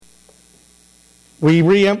We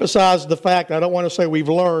re-emphasize the fact, I don't want to say we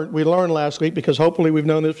learned last week because hopefully we've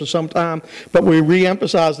known this for some time, but we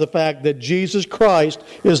re-emphasize the fact that Jesus Christ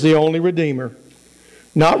is the only Redeemer.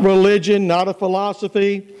 Not religion, not a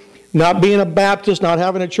philosophy, not being a Baptist, not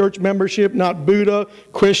having a church membership, not Buddha,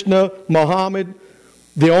 Krishna, Muhammad.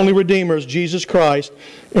 The only Redeemer is Jesus Christ.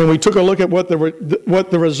 And we took a look at what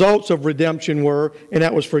the results of redemption were, and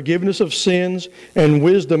that was forgiveness of sins and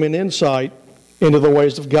wisdom and insight into the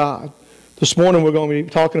ways of God. This morning we're going to be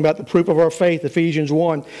talking about the proof of our faith, Ephesians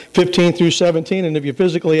 1, 15 through 17. And if you're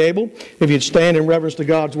physically able, if you'd stand in reverence to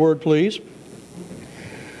God's Word, please.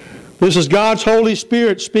 This is God's Holy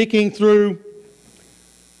Spirit speaking through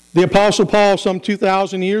the Apostle Paul some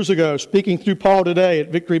 2,000 years ago, speaking through Paul today at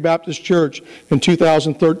Victory Baptist Church in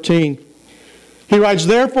 2013. He writes,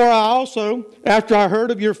 "Therefore I also, after I heard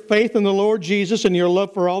of your faith in the Lord Jesus and your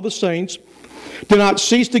love for all the saints, do not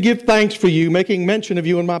cease to give thanks for you, making mention of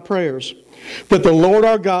you in my prayers, that the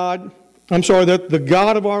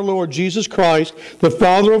God of our Lord Jesus Christ, the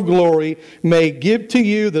Father of glory, may give to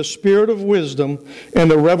you the spirit of wisdom and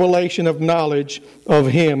the revelation of knowledge of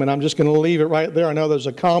Him." And I'm just going to leave it right there. I know there's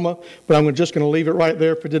a comma, but I'm just going to leave it right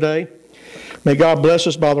there for today. May God bless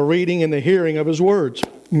us by the reading and the hearing of His words.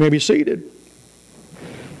 You may be seated.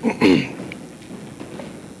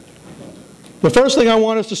 The first thing I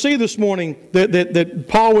want us to see this morning that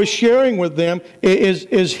Paul was sharing with them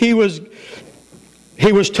is he was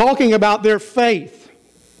talking about their faith.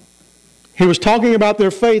 He was talking about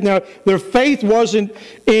their faith. Now, their faith wasn't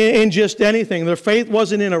in just anything. Their faith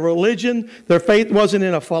wasn't in a religion. Their faith wasn't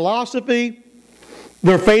in a philosophy.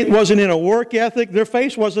 Their faith wasn't in a work ethic. Their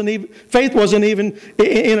faith wasn't even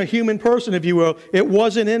in a human person, if you will. It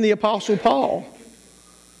wasn't in the Apostle Paul.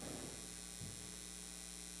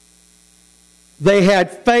 They had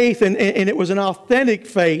faith, and it was an authentic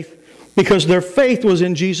faith because their faith was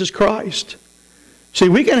in Jesus Christ. See,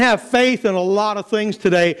 we can have faith in a lot of things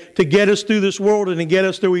today to get us through this world and to get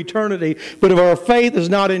us through eternity. But if our faith is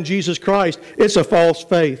not in Jesus Christ, it's a false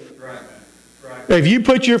faith. Right. If you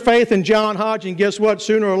put your faith in John Hodgson, guess what?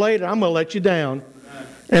 Sooner or later, I'm going to let you down. Right.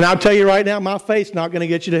 And I'll tell you right now, my faith's not going to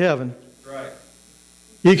get you to heaven. Right.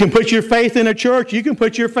 You can put your faith in a church. You can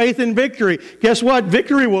put your faith in Victory. Guess what?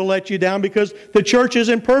 Victory will let you down because the church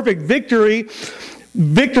isn't perfect. Victory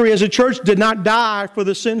as a church did not die for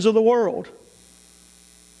the sins of the world.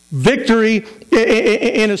 Victory,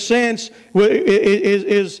 in a sense,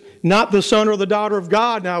 is not the son or the daughter of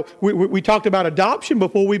God. Now, we talked about adoption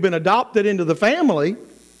before. We've been adopted into the family.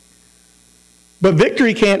 But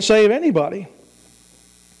Victory can't save anybody.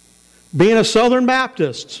 Being a Southern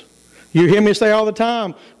Baptist, you hear me say all the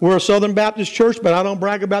time, we're a Southern Baptist church, but I don't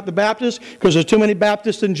brag about the Baptists because there's too many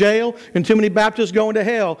Baptists in jail and too many Baptists going to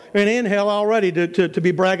hell and in hell already to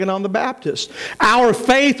be bragging on the Baptists. Our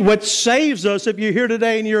faith, what saves us, if you're here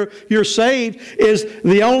today and you're saved, is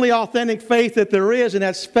the only authentic faith that there is, and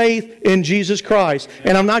that's faith in Jesus Christ.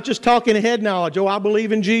 And I'm not just talking head knowledge. Oh, I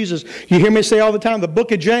believe in Jesus. You hear me say all the time, the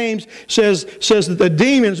book of James says that the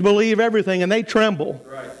demons believe everything and they tremble.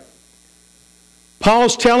 Right.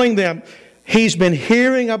 Paul's telling them he's been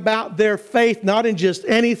hearing about their faith, not in just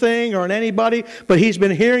anything or in anybody, but he's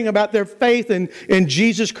been hearing about their faith in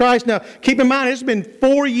Jesus Christ. Now, keep in mind, it's been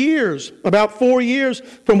 4 years, about 4 years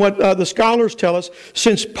from what the scholars tell us,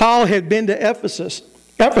 since Paul had been to Ephesus.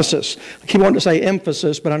 I keep wanting to say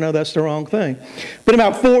emphasis, but I know that's the wrong thing. But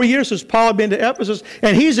about 4 years since Paul had been to Ephesus,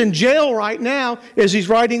 and he's in jail right now as he's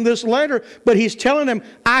writing this letter, but he's telling them,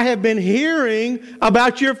 I have been hearing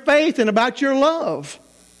about your faith and about your love.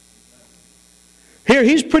 Here,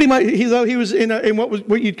 he's pretty much, though he was in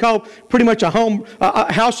what you'd call pretty much a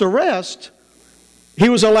house arrest, he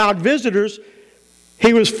was allowed visitors.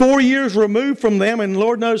 He was 4 years removed from them, and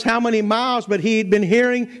Lord knows how many miles, but he had been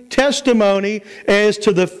hearing testimony as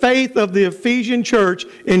to the faith of the Ephesian church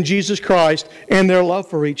in Jesus Christ and their love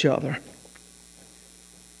for each other.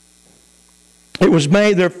 It was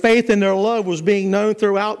made, their faith and their love was being known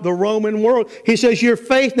throughout the Roman world. He says, your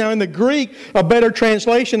faith, now in the Greek, a better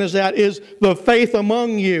translation is the faith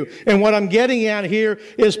among you. And what I'm getting at here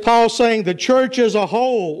is Paul saying the church as a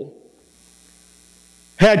whole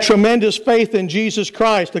had tremendous faith in Jesus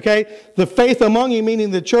Christ, okay? The faith among you,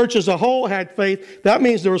 meaning the church as a whole had faith. That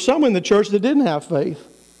means there were some in the church that didn't have faith.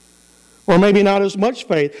 Or maybe not as much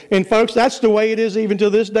faith. And folks, that's the way it is even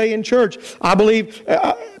to this day in church. I believe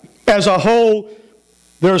as a whole,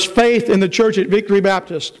 there's faith in the church at Victory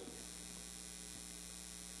Baptist.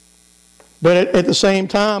 But at the same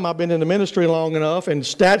time, I've been in the ministry long enough, and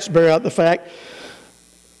stats bear out the fact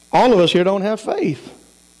all of us here don't have faith.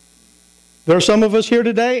 There are some of us here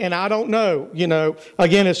today, and I don't know.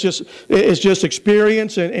 Again, it's just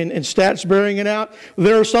experience and stats bearing it out.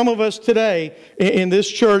 There are some of us today in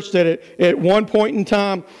this church that at one point in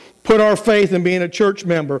time put our faith in being a church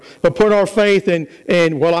member, but put our faith in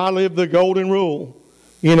I live the golden rule.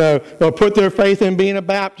 Or put their faith in being a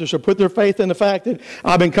Baptist, or put their faith in the fact that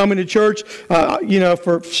I've been coming to church,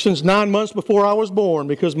 since 9 months before I was born,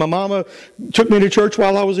 because my mama took me to church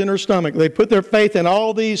while I was in her stomach. They put their faith in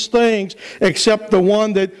all these things except the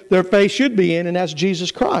one that their faith should be in, and that's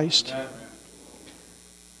Jesus Christ.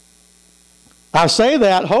 I say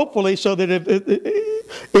that hopefully so that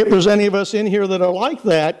if there's any of us in here that are like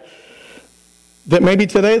that maybe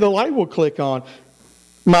today the light will click on.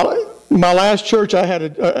 My last church, I had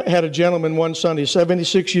a gentleman one Sunday,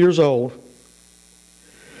 76 years old.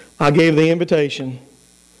 I gave the invitation.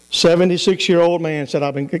 76-year-old man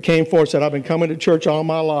came forward, said, I've been coming to church all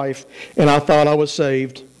my life, and I thought I was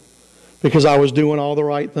saved because I was doing all the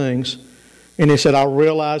right things. And he said, I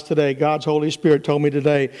realized today, God's Holy Spirit told me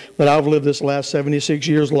today that I've lived this last 76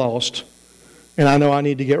 years lost, and I know I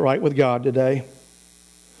need to get right with God today.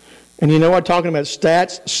 And I'm talking about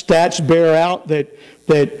stats bear out that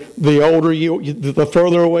the older the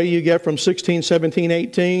further away you get from 16, 17,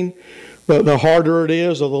 18, the harder it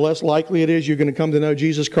is, or the less likely it is you're going to come to know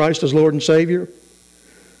Jesus Christ as Lord and Savior.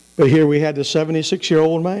 But here we had this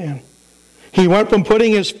 76-year-old man. He went from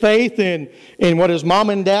putting his faith in what his mom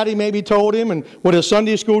and daddy maybe told him, and what his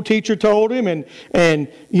Sunday school teacher told him, and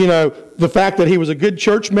the fact that he was a good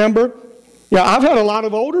church member. Yeah, I've had a lot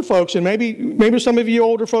of older folks, and maybe some of you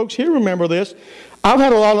older folks here remember this. I've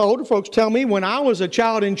had a lot of older folks tell me when I was a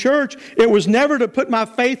child in church, it was never to put my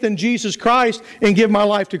faith in Jesus Christ and give my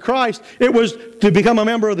life to Christ. It was to become a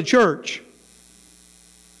member of the church.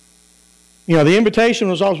 The invitation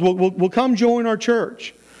was always, we'll come join our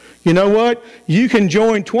church. You know what? You can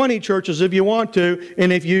join 20 churches if you want to,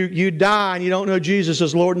 and if you die and you don't know Jesus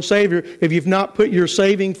as Lord and Savior, if you've not put your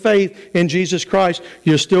saving faith in Jesus Christ,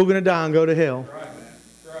 you're still going to die and go to hell. Right, man.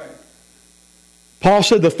 That's right. Paul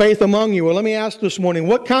said, the faith among you. Well, let me ask this morning,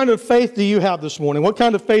 what kind of faith do you have this morning? What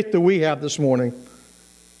kind of faith do we have this morning?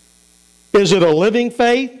 Is it a living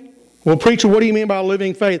faith? Well, preacher, what do you mean by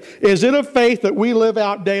living faith? Is it a faith that we live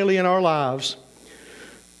out daily in our lives?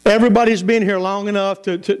 Everybody's been here long enough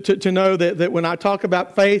to know that when I talk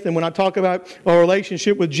about faith and when I talk about our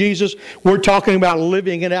relationship with Jesus, we're talking about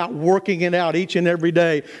living it out, working it out each and every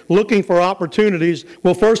day, looking for opportunities.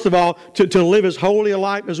 Well, first of all, to live as holy a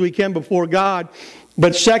life as we can before God.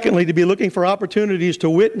 But secondly, to be looking for opportunities to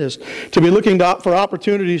witness, to be looking for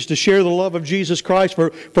opportunities to share the love of Jesus Christ,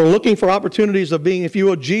 for looking for opportunities of being, if you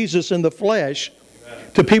will, Jesus in the flesh,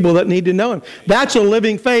 to people that need to know Him. That's a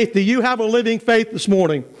living faith. Do you have a living faith this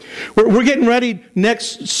morning? We're getting ready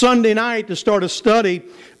next Sunday night to start a study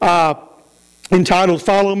entitled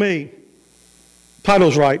Follow Me.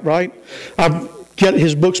 Title's right? I get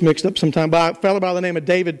his books mixed up sometime, by a fellow by the name of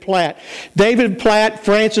David Platt. David Platt,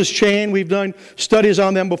 Francis Chan, we've done studies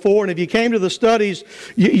on them before, and if you came to the studies,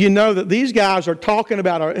 you know that these guys are talking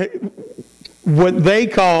about what they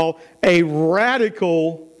call a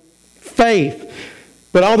radical faith.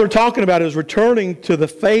 But all they're talking about is returning to the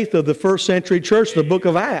faith of the first century church, the book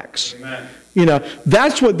of Acts. Amen.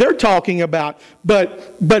 That's what they're talking about.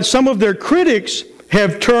 But some of their critics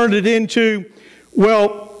have turned it into,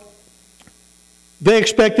 well, they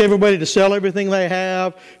expect everybody to sell everything they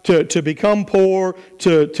have, to become poor,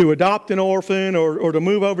 to adopt an orphan, or to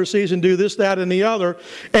move overseas and do this, that, and the other.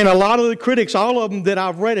 And a lot of the critics, all of them that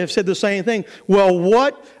I've read, have said the same thing. Well,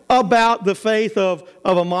 what about the faith of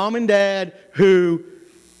a mom and dad who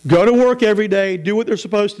go to work every day, do what they're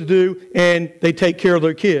supposed to do, and they take care of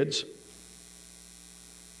their kids?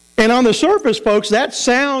 And on the surface, folks, that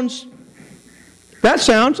sounds,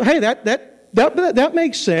 hey, that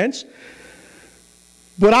makes sense.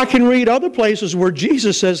 But I can read other places where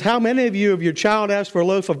Jesus says, how many of you, if your child asked for a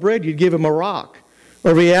loaf of bread, you'd give him a rock? Or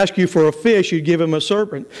if he asked you for a fish, you'd give him a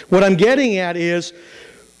serpent. What I'm getting at is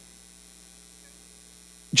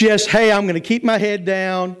just, hey, I'm going to keep my head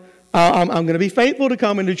down. I'm going to be faithful to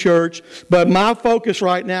coming to church, but my focus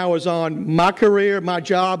right now is on my career, my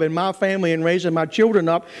job, and my family, and raising my children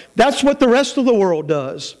up. That's what the rest of the world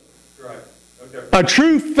does. Right. Okay. A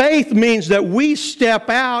true faith means that we step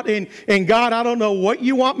out and God, I don't know what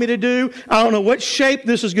you want me to do. I don't know what shape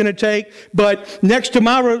this is going to take, but next to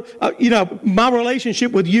my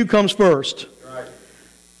relationship with you comes first.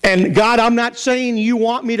 And God, I'm not saying you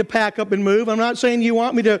want me to pack up and move. I'm not saying you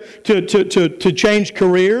want me to change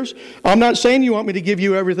careers. I'm not saying you want me to give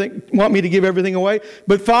everything away.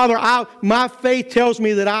 But Father, my faith tells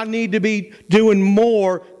me that I need to be doing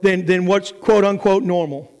more than what's quote unquote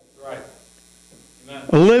normal. Right.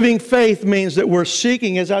 A living faith means that we're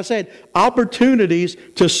seeking, as I said, opportunities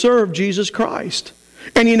to serve Jesus Christ.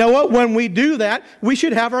 And you know what? When we do that, we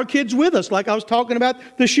should have our kids with us, like I was talking about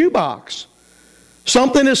the shoebox.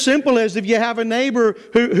 Something as simple as if you have a neighbor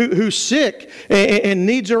who's sick and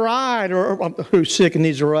needs a ride, or who's sick and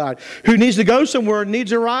needs a ride, who needs to go somewhere and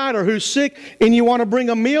needs a ride, or who's sick and you want to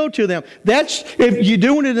bring a meal to them. That's, if you're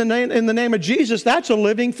doing it in the name of Jesus, that's a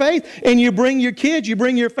living faith. And you bring your kids, you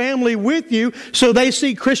bring your family with you so they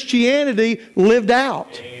see Christianity lived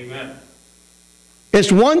out. Amen.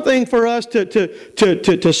 It's one thing for us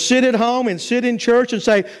to sit at home and sit in church and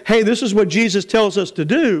say, hey, this is what Jesus tells us to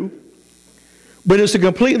do. But it's a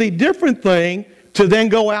completely different thing to then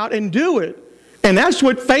go out and do it. And that's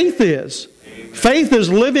what faith is. Amen. Faith is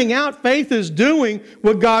living out. Faith is doing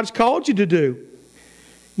what God's called you to do.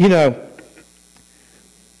 You know,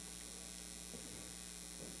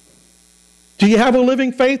 do you have a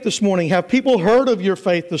living faith this morning? Have people heard of your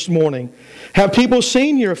faith this morning? Have people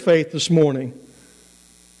seen your faith this morning?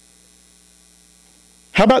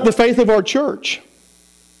 How about the faith of our church?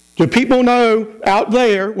 Do people know out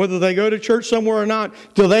there, whether they go to church somewhere or not,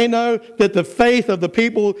 do they know that the faith of the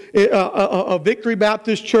people of Victory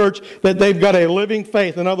Baptist Church, that they've got a living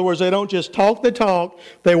faith? In other words, they don't just talk the talk,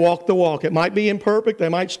 they walk the walk. It might be imperfect, they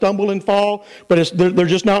might stumble and fall, but they're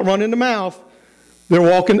just not running the mouth. They're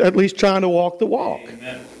walking, at least trying to walk the walk.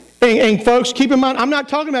 And folks, keep in mind, I'm not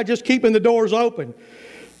talking about just keeping the doors open.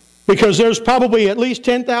 Because there's probably at least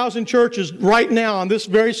 10,000 churches right now on this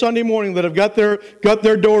very Sunday morning that have got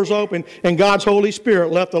their doors open, and God's Holy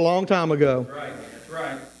Spirit left a long time ago. That's right. That's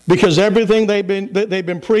right. Because everything they've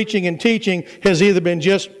been preaching and teaching has either been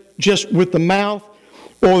just with the mouth,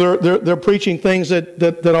 or they're preaching things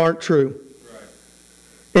that aren't true.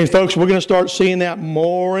 Right. And folks, we're going to start seeing that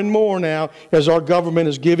more and more now as our government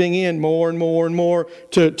is giving in more and more and more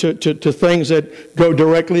to things that go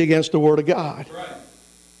directly against the Word of God. Right.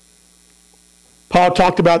 Paul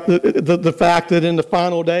talked about the fact that in the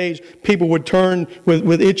final days, people would turn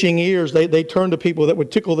with itching ears. They turn to people that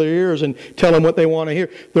would tickle their ears and tell them what they want to hear.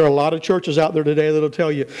 There are a lot of churches out there today that will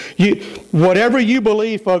tell you, whatever you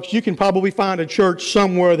believe, folks, you can probably find a church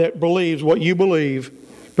somewhere that believes what you believe,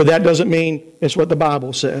 but that doesn't mean it's what the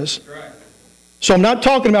Bible says. Right. So I'm not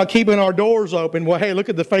talking about keeping our doors open. Well, hey, look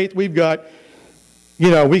at the faith we've got. You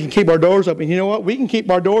know, we can keep our doors open. You know what? We can keep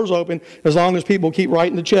our doors open as long as people keep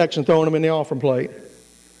writing the checks and throwing them in the offering plate.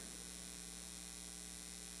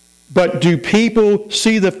 But do people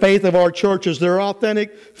see the faith of our church as their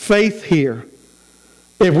authentic faith here?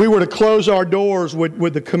 If we were to close our doors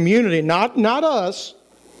with the community, not us,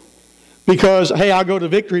 because, hey, I go to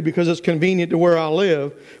Victory because it's convenient to where I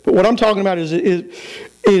live. But what I'm talking about is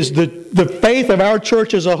the faith of our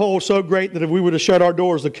church as a whole so great that if we were to shut our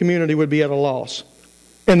doors, the community would be at a loss.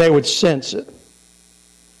 And they would sense it.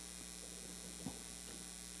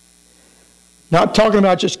 Not talking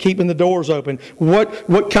about just keeping the doors open.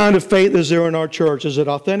 What kind of faith is there in our church? Is it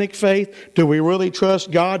authentic faith? Do we really trust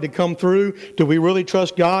God to come through? Do we really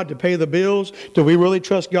trust God to pay the bills? Do we really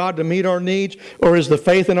trust God to meet our needs? Or is the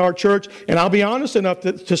faith in our church? And I'll be honest enough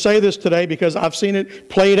to say this today because I've seen it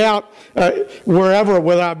played out wherever,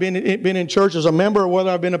 whether I've been in church as a member or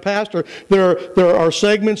whether I've been a pastor. There are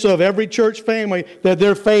segments of every church family that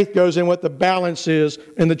their faith goes in what the balance is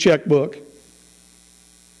in the checkbook.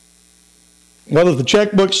 Well, if the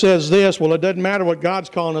checkbook says this, well, it doesn't matter what God's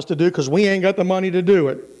calling us to do because we ain't got the money to do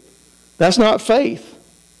it. That's not faith.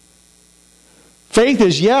 Faith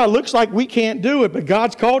is, it looks like we can't do it, but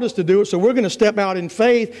God's called us to do it, so we're going to step out in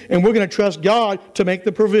faith and we're going to trust God to make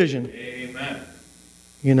the provision. Amen.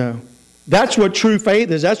 You know, that's what true faith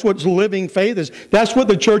is. That's what living faith is. That's what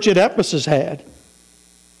the church at Ephesus had.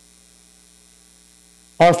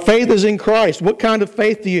 Our faith is in Christ. What kind of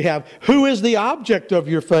faith do you have? Who is the object of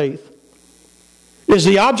your faith? Is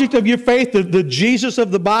the object of your faith the Jesus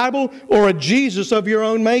of the Bible or a Jesus of your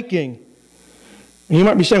own making? And you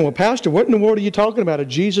might be saying, well, Pastor, what in the world are you talking about? A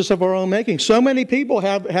Jesus of our own making. So many people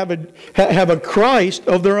have a Christ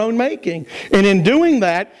of their own making. And in doing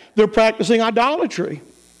that, they're practicing idolatry.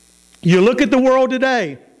 You look at the world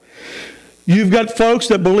today. You've got folks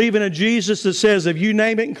that believe in a Jesus that says if you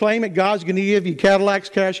name it and claim it, God's going to give you Cadillacs,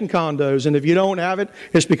 cash, and condos. And if you don't have it,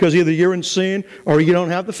 it's because either you're in sin or you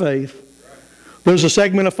don't have the faith. There's a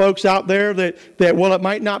segment of folks out there that well, it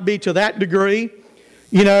might not be to that degree,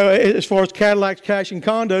 you know, as far as Cadillacs, cash, and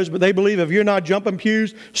condos, but they believe if you're not jumping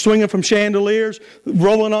pews, swinging from chandeliers,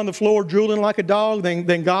 rolling on the floor, drooling like a dog,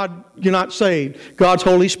 then God, you're not saved. God's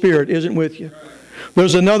Holy Spirit isn't with you.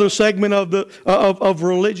 There's another segment of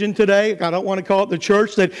religion today, I don't want to call it the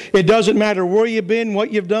church, that it doesn't matter where you've been,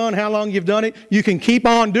 what you've done, how long you've done it, you can keep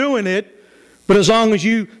on doing it, But as long as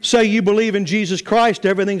you say you believe in Jesus Christ,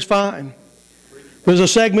 everything's fine. There's a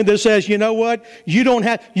segment that says, you know what? You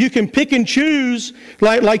can pick and choose,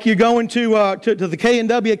 like you're going to the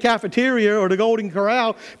K&W cafeteria or the Golden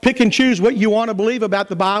Corral, pick and choose what you want to believe about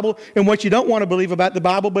the Bible and what you don't want to believe about the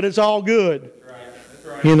Bible, but it's all good. That's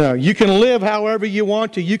right. You know, you can live however you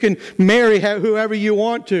want to. You can marry whoever you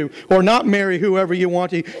want to, or not marry whoever you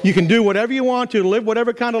want to. You can do whatever you want to, live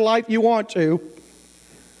whatever kind of life you want to.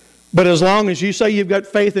 But as long as you say you've got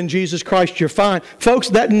faith in Jesus Christ, you're fine. Folks,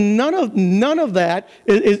 that none of that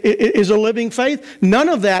is a living faith. None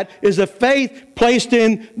of that is a faith placed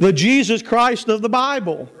in the Jesus Christ of the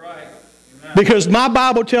Bible. Right. Because my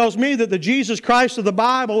Bible tells me that the Jesus Christ of the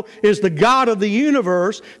Bible is the God of the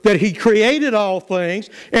universe, that He created all things,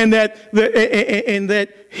 and that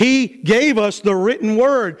He gave us the written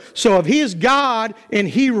Word. So if He is God and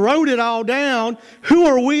He wrote it all down, who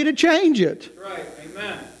are we to change it? Right.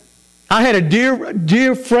 Amen. I had a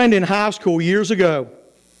dear friend in high school years ago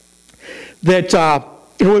that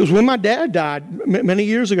it was when my dad died many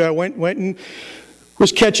years ago. I went and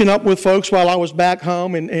was catching up with folks while I was back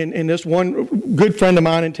home, and this one good friend of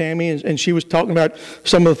mine, and Tammy, and she was talking about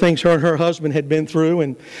some of the things her and her husband had been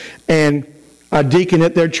through, and a deacon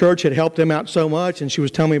at their church had helped him out so much, and she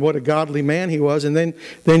was telling me what a godly man he was, and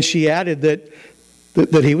then she added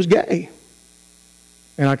that he was gay.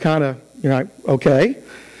 And I kind of, okay.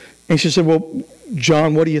 And she said, well,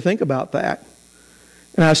 John, what do you think about that?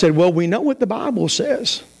 And I said, well, we know what the Bible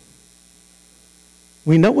says.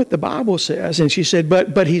 We know what the Bible says. And she said,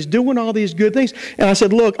 but he's doing all these good things. And I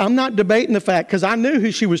said, look, I'm not debating the fact, because I knew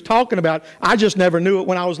who she was talking about. I just never knew it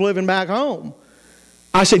when I was living back home.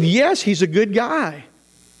 I said, yes, he's a good guy,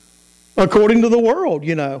 according to the world,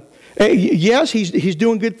 Yes, he's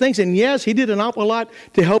doing good things. And yes, he did an awful lot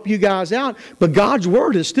to help you guys out. But God's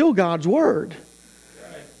Word is still God's Word.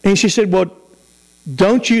 And she said, well,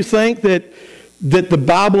 don't you think that the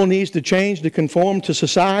Bible needs to change to conform to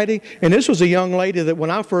society? And this was a young lady that when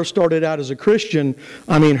I first started out as a Christian,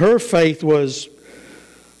 her faith was,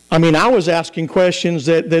 I was asking questions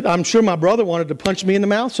that I'm sure my brother wanted to punch me in the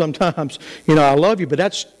mouth sometimes. I love you, but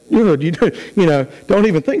that's, don't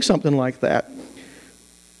even think something like that.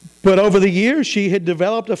 But over the years, she had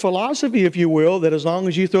developed a philosophy, if you will, that as long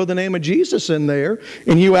as you throw the name of Jesus in there,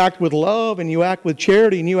 and you act with love, and you act with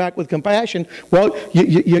charity, and you act with compassion, well,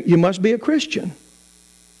 you must be a Christian.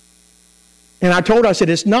 And I told her, I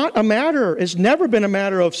said, it's never been a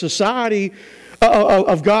matter of society,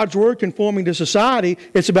 of God's Word conforming to society.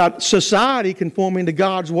 It's about society conforming to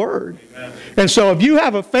God's Word. Amen. And so if you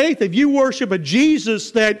have a faith, if you worship a Jesus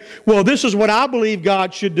that, well, this is what I believe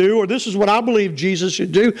God should do, or this is what I believe Jesus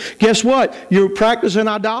should do, guess what? You're practicing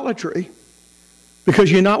idolatry.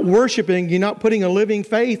 Because you're not worshiping, you're not putting a living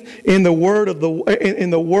faith in the Word in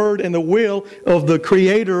the Word and the will of the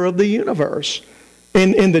Creator of the universe,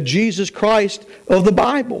 in the Jesus Christ of the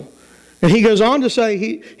Bible. And he goes on to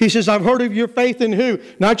say, he says, I've heard of your faith in who?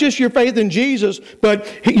 Not just your faith in Jesus, but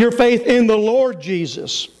your faith in the Lord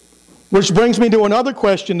Jesus. Which brings me to another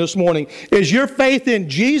question this morning. Is your faith in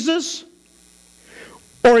Jesus,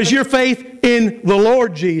 or is your faith in the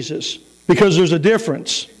Lord Jesus? Because there's a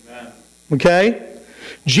difference. Amen. Okay?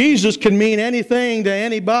 Jesus can mean anything to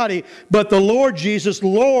anybody, but the Lord Jesus,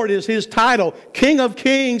 Lord is His title, King of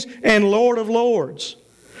Kings and Lord of Lords.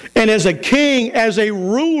 And as a king, as a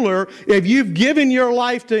ruler, if you've given your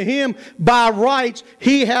life to Him by rights,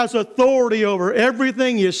 He has authority over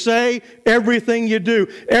everything you say, everything you do.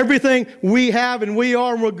 Everything we have and we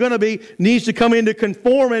are and we're going to be needs to come into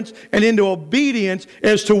conformance and into obedience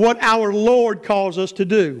as to what our Lord calls us to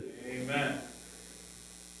do. Amen.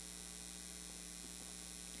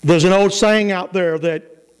 There's an old saying out there that,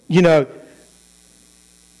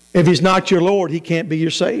 if He's not your Lord, He can't be your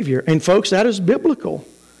Savior. And folks, that is biblical.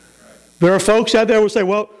 There are folks out there who will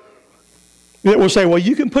say, well,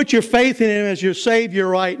 you can put your faith in Him as your Savior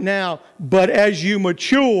right now, but as you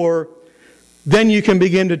mature, then you can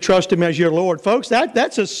begin to trust Him as your Lord. Folks,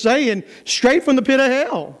 that's a saying straight from the pit of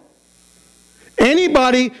hell.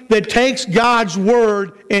 Anybody that takes God's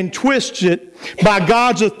Word and twists it by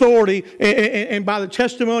God's authority and by the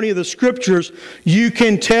testimony of the Scriptures, you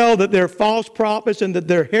can tell that they're false prophets and that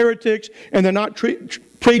they're heretics and they're not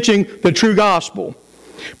preaching the true gospel.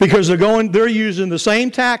 Because they're using the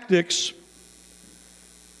same tactics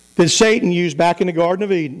that Satan used back in the Garden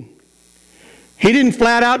of Eden. He didn't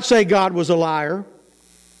flat out say God was a liar.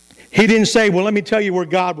 He didn't say, well, let me tell you where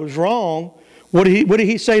God was wrong. What did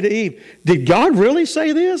he say to Eve? Did God really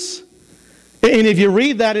say this? And if you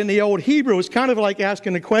read that in the Old Hebrew, it's kind of like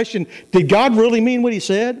asking the question, did God really mean what He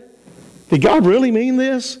said? Did God really mean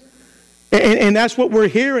this? And that's what we're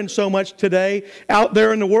hearing so much today out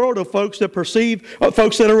there in the world of folks that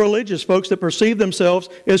folks that are religious, folks that perceive themselves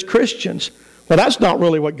as Christians. Well, that's not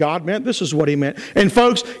really what God meant. This is what He meant. And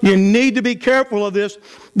folks, you need to be careful of this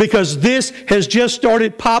because this has just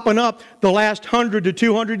started popping up the last 100 to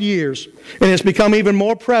 200 years. And it's become even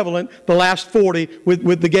more prevalent the last 40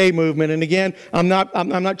 with the gay movement. And again, I'm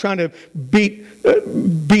not trying to beat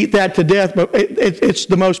that to death, but it's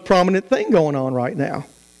the most prominent thing going on right now.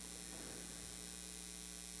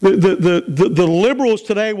 The liberals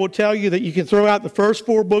today will tell you that you can throw out the first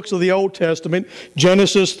 4 books of the Old Testament,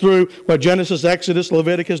 Genesis, Exodus,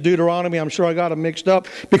 Leviticus, Deuteronomy. I'm sure I got them mixed up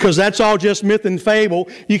because that's all just myth and fable.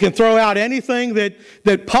 You can throw out anything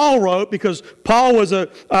that Paul wrote because Paul was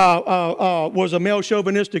a male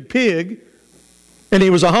chauvinistic pig, and he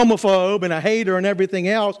was a homophobe and a hater and everything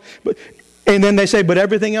else. And then they say, but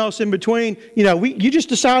everything else in between, you just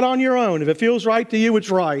decide on your own. If it feels right to you, it's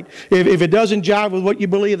right. If it doesn't jive with what you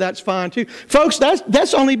believe, that's fine too. Folks,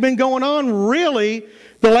 that's only been going on really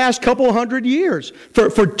the last couple hundred years.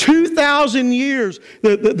 For 2,000 years,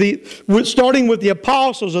 starting with the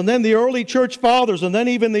apostles and then the early church fathers and then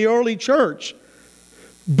even the early church,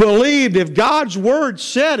 believed if God's word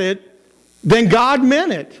said it, then God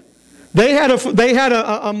meant it. They had a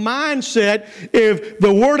mindset, if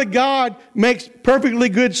the Word of God makes perfectly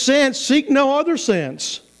good sense, seek no other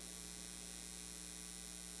sense.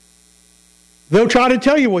 They'll try to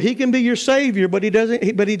tell you, well, He can be your Savior, but He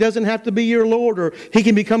doesn't have to be your Lord, or He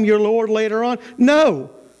can become your Lord later on. No.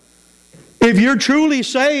 If you're truly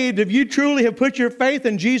saved, if you truly have put your faith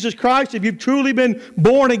in Jesus Christ, if you've truly been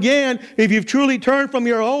born again, if you've truly turned from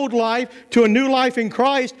your old life to a new life in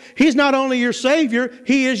Christ, He's not only your Savior,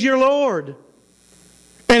 He is your Lord.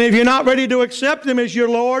 And if you're not ready to accept Him as your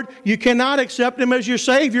Lord, you cannot accept Him as your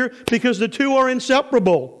Savior because the two are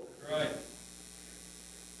inseparable. Right.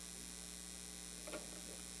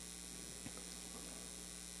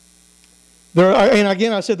 And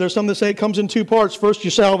again, I said there's some that say it comes in 2 parts. First,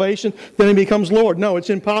 your salvation, then He becomes Lord. No, it's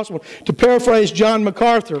impossible. To paraphrase John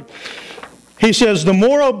MacArthur, he says, the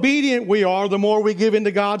more obedient we are, the more we give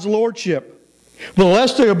into God's Lordship. The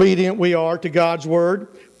less obedient we are to God's Word,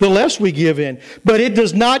 the less we give in. But it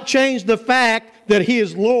does not change the fact that He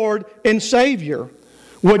is Lord and Savior.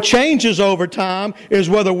 What changes over time is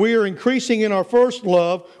whether we are increasing in our first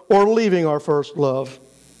love or leaving our first love.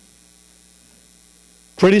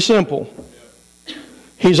 Pretty simple.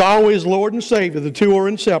 He's always Lord and Savior. The two are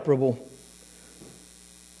inseparable.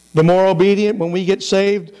 The more obedient when we get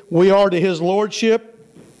saved we are to His Lordship,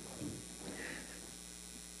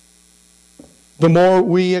 the more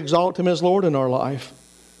we exalt Him as Lord in our life.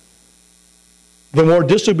 The more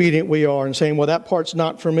disobedient we are and saying, well, that part's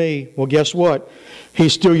not for me. Well, guess what?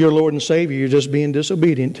 He's still your Lord and Savior. You're just being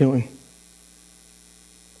disobedient to Him.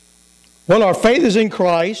 Well, our faith is in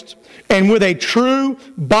Christ, and with a true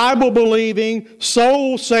Bible-believing,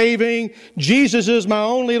 soul-saving, Jesus is my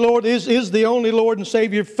only Lord, is the only Lord and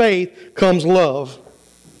Savior faith, comes love.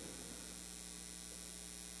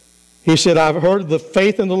 He said, I've heard of the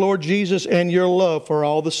faith in the Lord Jesus and your love for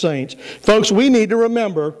all the saints. Folks, we need to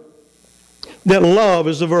remember that love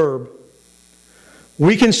is a verb.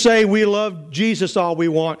 We can say we love Jesus all we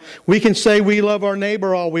want. We can say we love our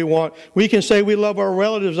neighbor all we want. We can say we love our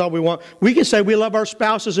relatives all we want. We can say we love our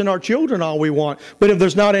spouses and our children all we want. But if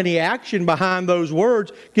there's not any action behind those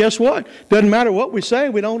words, guess what? Doesn't matter what we say,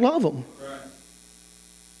 we don't love them. Right.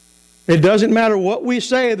 It doesn't matter what we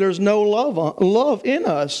say, there's no love in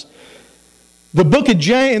us. In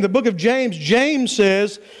the book of James, James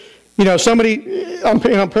says,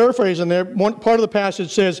 I'm paraphrasing there, one part of the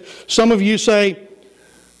passage says, some of you say,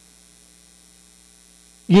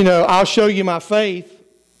 I'll show you my faith.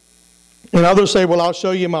 And others say, well, I'll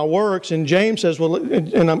show you my works. And James says,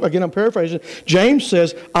 I'm paraphrasing. James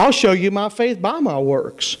says, I'll show you my faith by my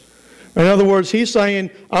works. In other words, he's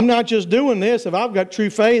saying, I'm not just doing this. If I've got true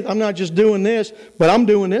faith, I'm not just doing this, but I'm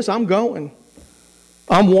doing this. I'm going.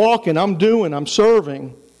 I'm walking. I'm doing. I'm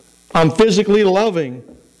serving. I'm physically loving.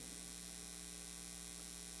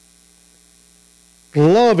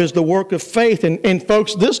 Love is the work of faith. And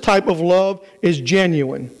folks, this type of love is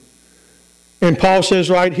genuine. And Paul says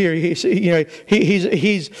right here, he's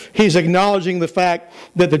acknowledging the fact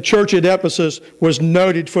that the church at Ephesus was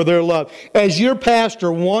noted for their love. As your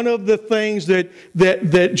pastor, one of the things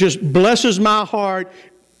that just blesses my heart,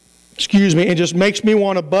 and just makes me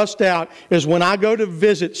want to bust out is when I go to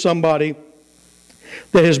visit somebody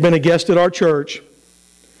that has been a guest at our church.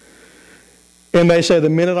 And they say, the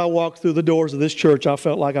minute I walked through the doors of this church, I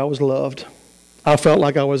felt like I was loved. I felt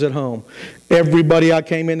like I was at home. Everybody I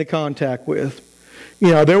came into contact with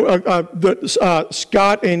You know,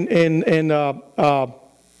 Scott and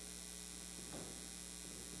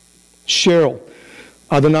Cheryl.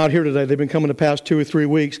 They're not here today. They've been coming the past 2 or 3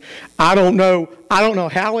 weeks. I don't know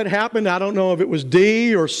how it happened. I don't know if it was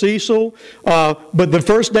Dee or Cecil. But the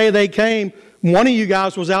first day they came, one of you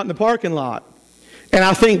guys was out in the parking lot. And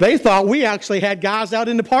I think they thought we actually had guys out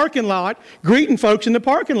in the parking lot greeting folks in the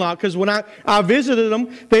parking lot. Because when I visited them,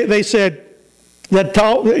 they said, that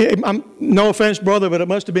tall, no offense, brother, but it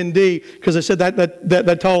must have been D, because I said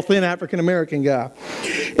that tall, thin African-American guy.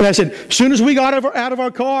 And I said, as soon as we got out of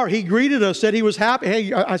our car, he greeted us, said he was happy.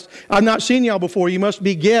 Hey, I've not seen y'all before. You must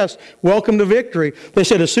be guests. Welcome to Victory. They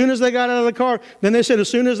said, as soon as they got out of the car, then they said, as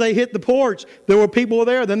soon as they hit the porch, there were people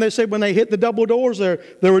there. Then they said, when they hit the double doors there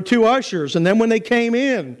were 2 ushers. And then when they came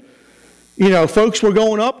in, you know, folks were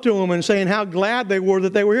going up to them and saying how glad they were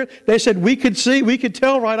that they were here. They said we could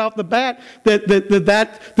tell right off the bat that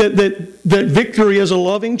Victory is a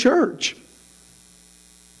loving church.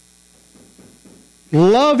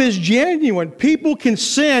 Love is genuine. People can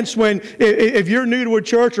sense when, if you're new to a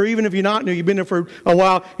church, or even if you're not new, you've been there for a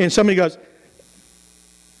while, and somebody goes,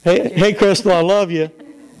 "Hey, Crystal, I love you."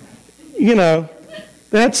 You know,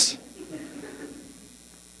 that's.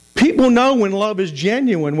 People know when love is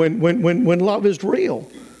genuine, when love is real.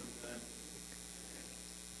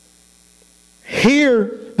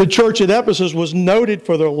 Here, the church at Ephesus was noted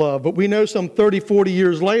for their love, but we know some 30, 40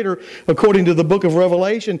 years later, according to the book of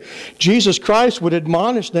Revelation, Jesus Christ would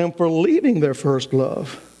admonish them for leaving their first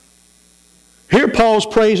love. Here Paul's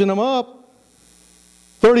praising them up.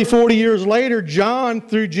 30, 40 years later, John,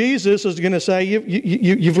 through Jesus, is going to say,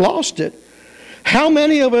 you've lost it. How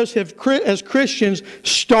many of us have, as Christians,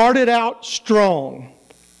 started out strong?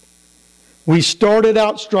 We started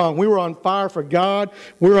out strong. We were on fire for God.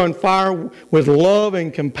 We were on fire with love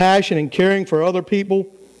and compassion and caring for other people.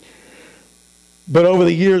 But over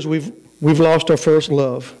the years, we've lost our first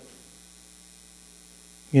love.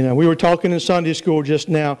 You know, we were talking in Sunday school just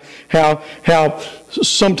now how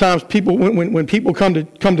sometimes people, when people come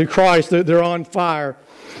to Christ, they're on fire.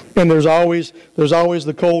 And there's always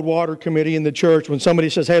the cold water committee in the church. When somebody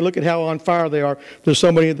says, "Hey, look at how on fire they are," there's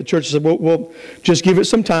somebody at the church that says, "Well, just give it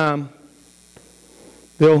some time.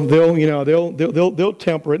 They'll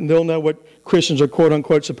temper it, and they'll know what Christians are quote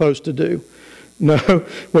unquote supposed to do." No,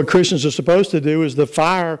 what Christians are supposed to do is the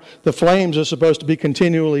flames are supposed to be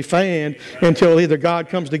continually fanned until either God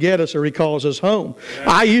comes to get us or He calls us home.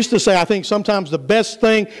 I used to say I think sometimes the best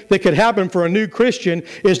thing that could happen for a new Christian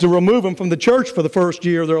is to remove them from the church for the first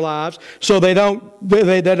year of their lives so they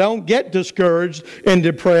don't get discouraged and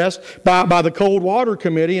depressed by the cold water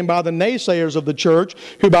committee and by the naysayers of the church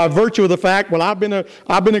who, by virtue of the fact, well, I've been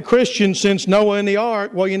a Christian since Noah and the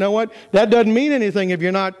ark. Well, you know what? That doesn't mean anything if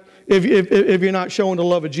you're not showing the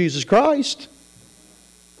love of Jesus Christ.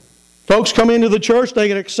 Folks come into the church, they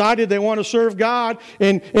get excited, they want to serve God,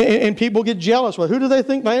 and people get jealous. Well, who do they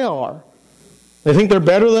think they are? They think they're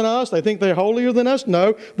better than us? They think they're holier than us?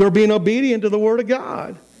 No, they're being obedient to the Word of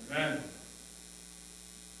God. Amen.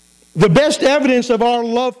 The best evidence of our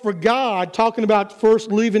love for God, talking about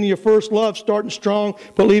first leaving your first love, starting strong,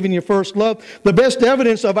 but leaving your first love, the best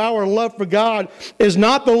evidence of our love for God is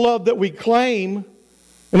not the love that we claim.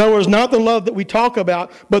 In other words, not the love that we talk about,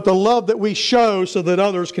 but the love that we show so that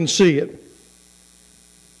others can see it.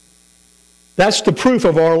 That's the proof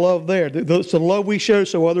of our love there. It's the love we show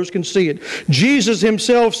so others can see it. Jesus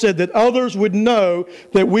Himself said that others would know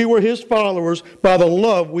that we were His followers by the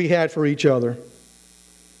love we had for each other.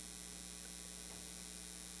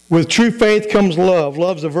 With true faith comes love.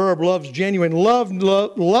 Love's a verb. Love's genuine.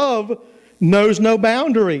 Love knows no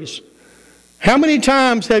boundaries. How many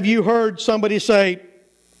times have you heard somebody say,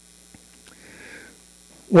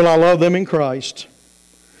 "Well, I love them in Christ"?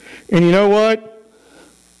 And you know what?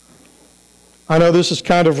 I know this is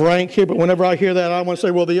kind of rank here, but whenever I hear that, I want to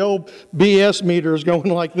say, well, the old BS meter is going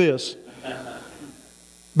like this.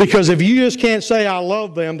 Because if you just can't say, "I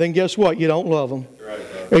love them," then guess what? You don't love them. Right.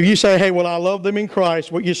 If you say, "Hey, well, I love them in Christ,"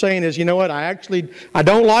 what you're saying is, you know what? I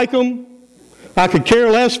don't like them. I could care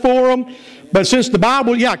less for them. But since the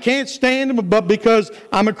Bible, I can't stand them, but because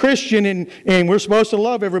I'm a Christian and we're supposed to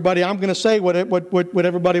love everybody, I'm going to say what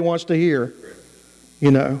everybody wants to hear.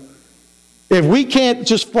 You know. If we can't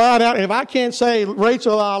just flat out, if I can't say,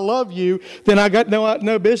 "Rachel, I love you," then I got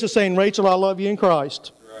no business saying, "Rachel, I love you in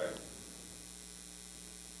Christ." Right.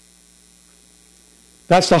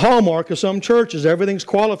 That's the hallmark of some churches. Everything's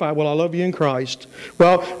qualified. "Well, I love you in Christ."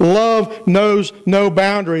 Well, love knows no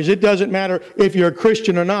boundaries. It doesn't matter if you're a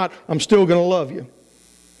Christian or not. I'm still going to love you.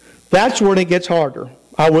 That's when it gets harder.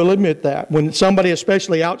 I will admit that. When somebody,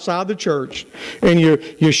 especially outside the church, and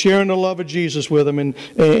you're sharing the love of Jesus with them,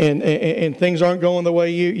 and things aren't going the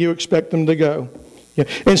way you expect them to go. Yeah.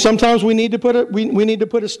 And sometimes we need to put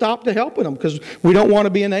a stop to helping them because we don't want to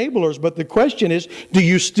be enablers. But the question is, do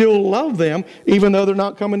you still love them even though they're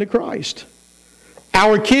not coming to Christ?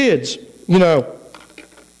 Our kids,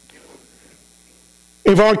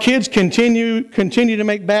 if our kids continue to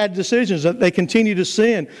make bad decisions, that they continue to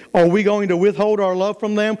sin, are we going to withhold our love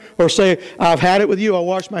from them or say, I've had it with you, I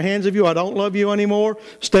wash my hands of you, I don't love you anymore,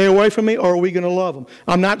 stay away from me, or are we going to love them?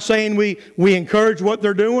 I'm not saying we encourage what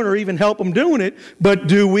they're doing or even help them doing it, but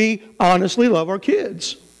do we honestly love our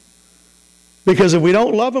kids? Because if we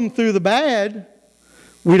don't love them through the bad,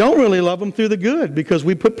 we don't really love them through the good, because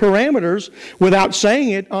we put parameters without saying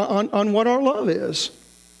it on what our love is.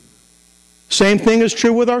 Same thing is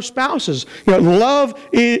true with our spouses. Love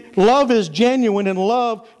is genuine, and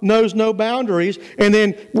love knows no boundaries. And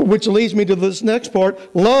then, which leads me to this next part,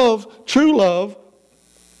 true love,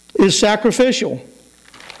 is sacrificial.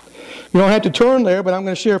 You don't have to turn there, but I'm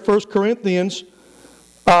going to share 1 Corinthians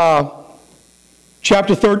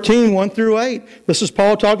chapter 13, 1 through 8. This is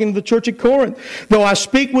Paul talking to the church at Corinth. Though I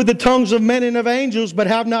speak with the tongues of men and of angels, but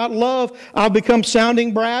have not love, I'll become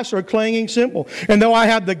sounding brass or clanging cymbal. And though I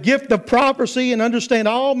have the gift of prophecy and understand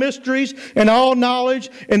all mysteries and all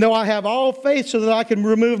knowledge, and though I have all faith so that I can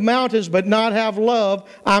remove mountains, but not have love,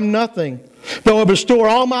 I'm nothing. Though I bestow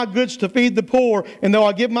all my goods to feed the poor, and though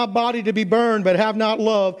I give my body to be burned, but have not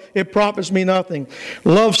love, it profits me nothing.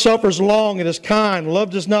 Love suffers long, it is kind. Love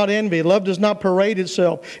does not envy. Love does not parade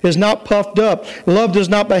itself, is not puffed up. Love does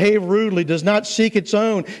not behave rudely, does not seek its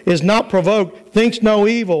own, is not provoked, thinks no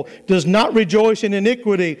evil, does not rejoice in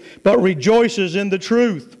iniquity, but rejoices in the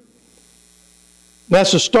truth.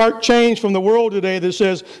 That's a stark change from the world today that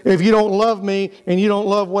says, if you don't love me and you don't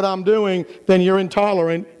love what I'm doing, then you're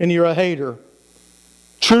intolerant and you're a hater.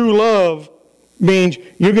 True love means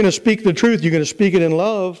you're going to speak the truth. You're going to speak it in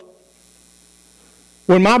love.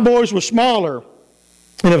 When my boys were smaller,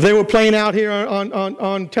 and if they were playing out here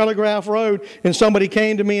on Telegraph Road and somebody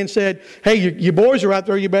came to me and said, hey, your boys are out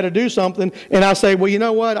there, you better do something. And I say, well, you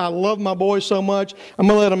know what? I love my boys so much. I'm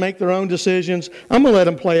going to let them make their own decisions. I'm going to let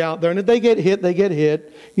them play out there. And if they get hit, they get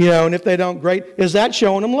hit. And if they don't, great. Is that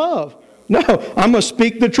showing them love? No, I'm going to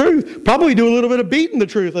speak the truth. Probably do a little bit of beating the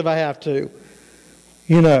truth if I have to.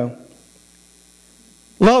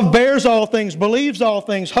 Love bears all things, believes all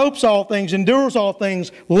things, hopes all things, endures all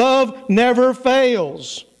things. Love never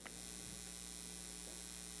fails.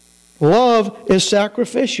 Love is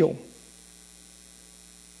sacrificial.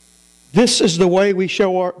 This is the way we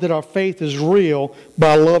show that our faith is real,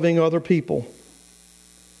 by loving other people.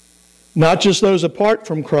 Not just those apart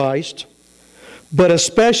from Christ, but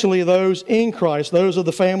especially those in Christ. Those are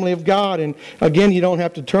the family of God. And again, you don't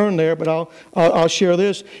have to turn there, but I'll share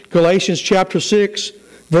this. Galatians chapter 6.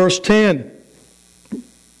 Verse 10.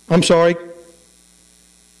 I'm sorry.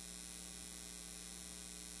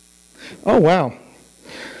 Oh, wow.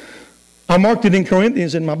 I marked it in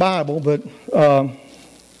Corinthians in my Bible, but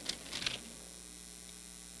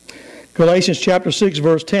Galatians chapter 6,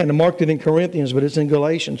 verse 10. I marked it in Corinthians, but it's in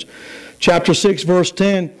Galatians. Chapter 6, verse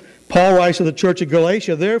 10. Paul writes to the church of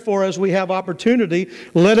Galatia, therefore, as we have opportunity,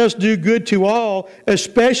 let us do good to all,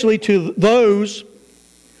 especially to those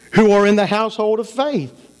who are in the household of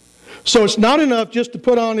faith. So it's not enough just to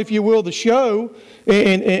put on, if you will, the show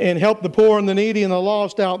and help the poor and the needy and the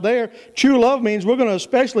lost out there. True love means we're going to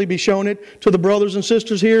especially be showing it to the brothers and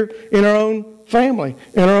sisters here in our own family,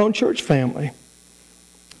 in our own church family.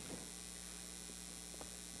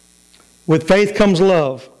 With faith comes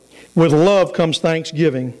love. With love comes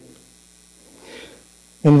thanksgiving.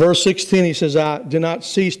 In verse 16 he says, I do not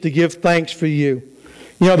cease to give thanks for you.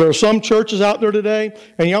 There are some churches out there today,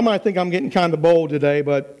 and y'all might think I'm getting kind of bold today,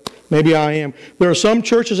 but maybe I am. There are some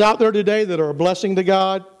churches out there today that are a blessing to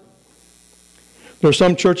God. There are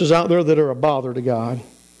some churches out there that are a bother to God.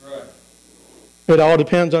 Right. It all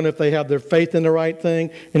depends on if they have their faith in the right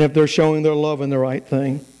thing and if they're showing their love in the right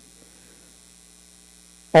thing.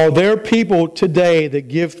 Are there people today that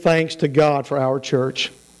give thanks to God for our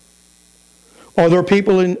church? Are there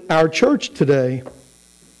people in our church today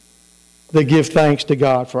that give thanks to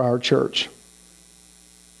God for our church?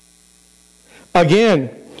 Again,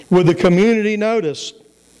 would the community notice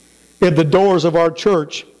if the doors of our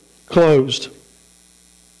church closed?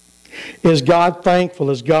 Is God thankful?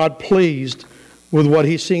 Is God pleased with what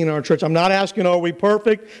He's seeing in our church? I'm not asking, are we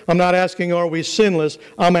perfect? I'm not asking, are we sinless?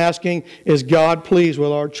 I'm asking, is God pleased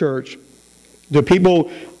with our church? Do people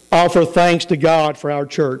offer thanks to God for our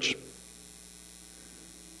church?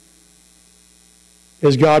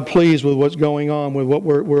 Is God pleased with what's going on, with what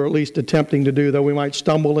we're at least attempting to do, though we might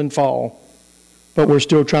stumble and fall? But we're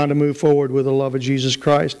still trying to move forward with the love of Jesus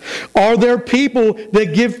Christ. Are there people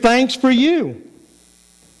that give thanks for you?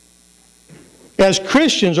 As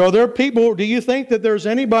Christians, are there people, do you think that there's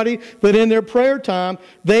anybody that in their prayer time,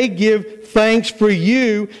 they give thanks for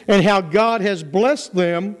you and how God has blessed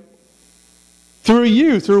them through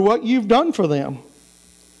you, through what you've done for them?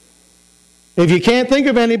 If you can't think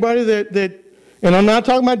of anybody that and I'm not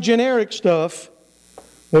talking about generic stuff,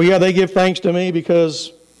 well, yeah, they give thanks to me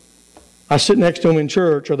because I sit next to them in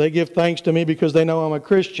church, or they give thanks to me because they know I'm a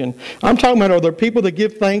Christian. I'm talking about, are there people that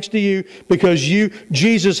give thanks to you because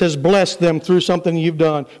Jesus has blessed them through something you've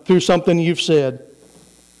done, through something you've said?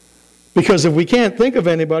 Because if we can't think of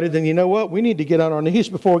anybody, then you know what? We need to get on our knees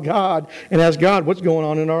before God and ask God what's going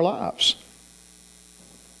on in our lives.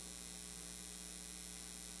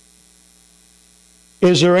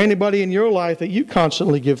 Is there anybody in your life that you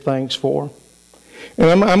constantly give thanks for?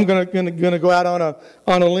 And I'm going to go out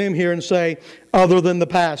on a limb here and say, other than the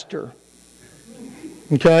pastor.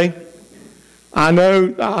 Okay? I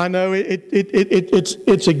know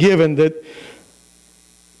it's a given that,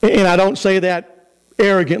 and I don't say that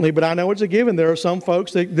arrogantly, but I know it's a given. There are some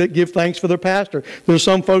folks that give thanks for their pastor. There's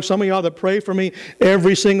some folks, some of y'all that pray for me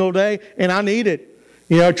every single day, and I need it.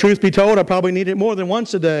 You know, truth be told, I probably need it more than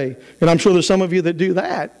once a day. And I'm sure there's some of you that do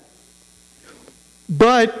that.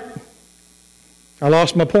 But I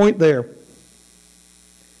lost my point there.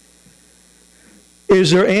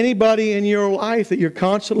 Is there anybody in your life that you're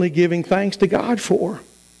constantly giving thanks to God for?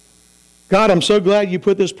 God, I'm so glad you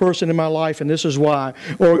put this person in my life, and this is why.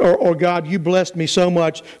 Or God, you blessed me so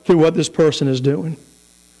much through what this person is doing.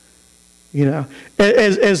 You know,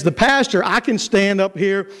 as the pastor, I can stand up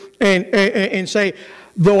here and say,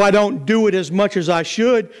 though I don't do it as much as I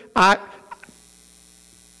should, I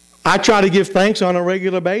try to give thanks on a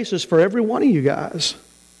regular basis for every one of you guys.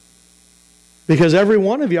 Because every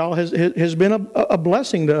one of y'all has been a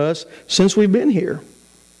blessing to us since we've been here.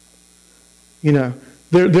 You know,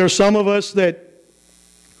 there are some of us that,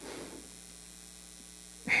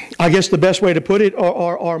 I guess the best way to put it,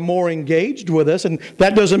 are more engaged with us. And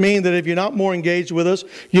that doesn't mean that if you're not more engaged with us,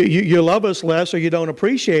 you love us less or you don't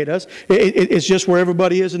appreciate us. It's just where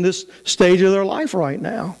everybody is in this stage of their life right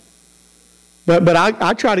now. But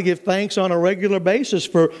I try to give thanks on a regular basis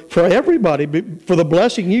for everybody, for the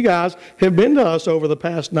blessing you guys have been to us over the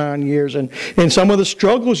past 9 years, and some of the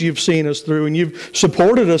struggles you've seen us through, and you've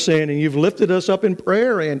supported us in, and you've lifted us up in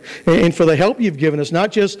prayer, and for the help you've given us,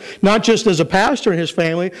 not just as a pastor and his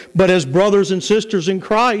family, but as brothers and sisters in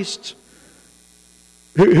Christ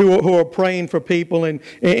who are praying for people and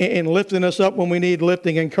lifting us up when we need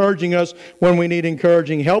lifting, encouraging us when we need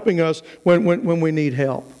encouraging, helping us when we need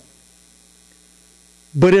help.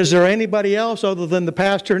 But is there anybody else other than the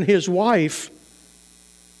pastor and his wife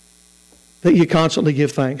that you constantly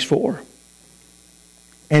give thanks for?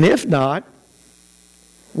 And if not,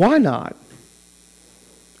 why not?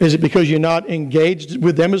 Is it because you're not engaged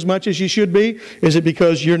with them as much as you should be? Is it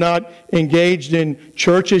because you're not engaged in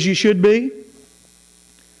church as you should be?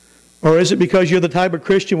 Or is it because you're the type of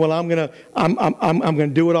Christian, well, I'm going to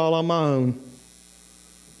do it all on my own?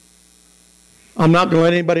 I'm not going to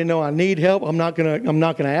let anybody know I need help. I'm not going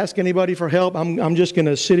to ask anybody for help. I'm just going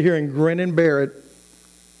to sit here and grin and bear it.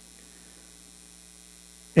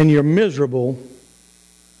 And you're miserable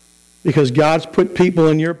because God's put people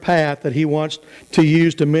in your path that He wants to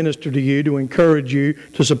use to minister to you, to encourage you,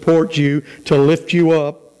 to support you, to lift you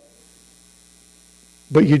up.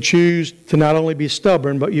 But you choose to not only be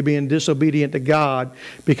stubborn, but you're being disobedient to God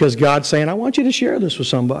because God's saying, I want you to share this with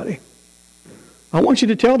somebody. I want you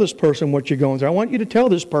to tell this person what you're going through. I want you to tell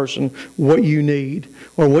this person what you need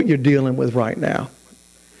or what you're dealing with right now.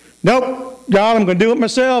 Nope, God, I'm going to do it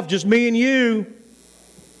myself, just me and you.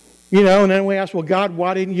 You know, and then we ask, well, God,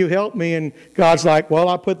 why didn't you help me? And God's like, well,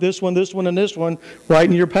 I put this one, and this one right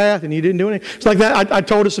in your path, and you didn't do anything. It's like that. I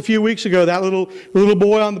told us a few weeks ago, that little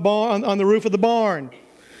boy on the roof of the barn.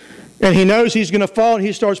 And he knows he's going to fall, and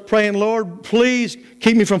he starts praying, Lord, please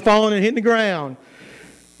keep me from falling and hitting the ground.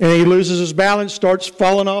 And he loses his balance, starts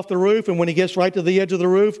falling off the roof, and when he gets right to the edge of the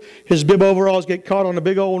roof, his bib overalls get caught on a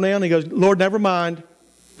big old nail, and he goes, Lord, never mind.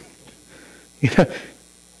 You know,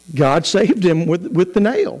 God saved him with the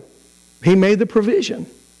nail. He made the provision.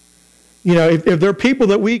 You know, if there are people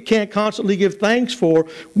that we can't constantly give thanks for,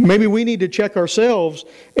 maybe we need to check ourselves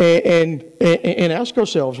and ask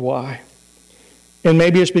ourselves why. And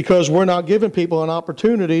maybe it's because we're not giving people an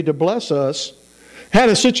opportunity to bless us. Had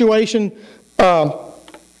a situation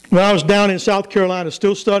when I was down in South Carolina,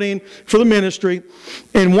 still studying for the ministry,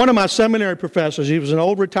 and one of my seminary professors, he was an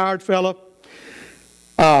old retired fellow,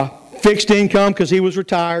 fixed income because he was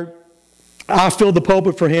retired. I filled the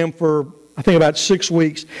pulpit for him for, I think, about 6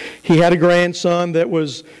 weeks. He had a grandson that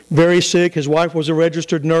was very sick. His wife was a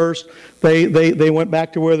registered nurse. They went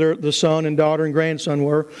back to where the son and daughter and grandson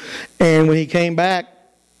were. And when he came back,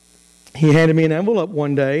 he handed me an envelope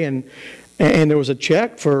one day, and there was a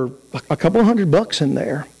check for a couple $100 in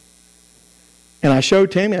there. And I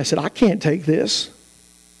showed Tammy, I said, I can't take this.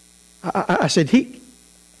 I said,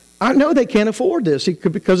 I know they can't afford this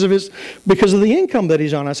because of the income that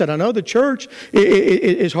he's on. I said, I know the church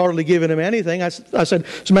is hardly giving him anything. I said,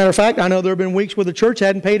 as a matter of fact, I know there have been weeks where the church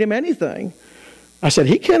hadn't paid him anything. I said,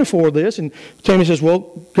 he can't afford this. And Tammy says, well,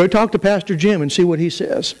 go talk to Pastor Jim and see what he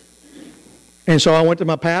says. And so I went to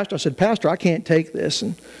my pastor. I said, Pastor, I can't take this.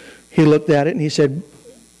 And he looked at it and he said,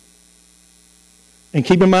 and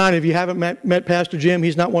keep in mind, if you haven't met Pastor Jim,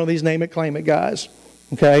 he's not one of these name it, claim it guys.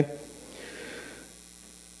 Okay?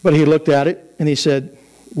 But he looked at it and he said,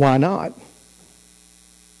 why not?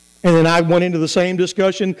 And then I went into the same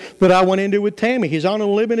discussion that I went into with Tammy. He's on a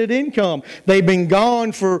limited income. They've been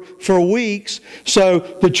gone for weeks, so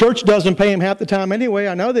the church doesn't pay him half the time anyway.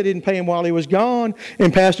 I know they didn't pay him while he was gone.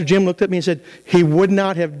 And Pastor Jim looked at me and said, he would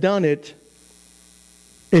not have done it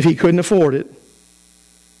if he couldn't afford it.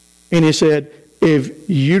 And he said, if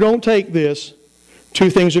you don't take this,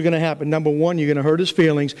 two things are going to happen. Number one, you're going to hurt his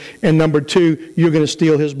feelings. And number two, you're going to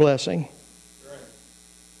steal his blessing.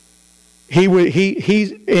 He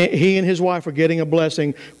and his wife are getting a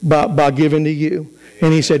blessing by giving to you.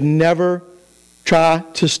 And he said, never try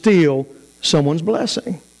to steal someone's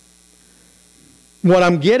blessing. What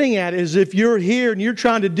I'm getting at is if you're here and you're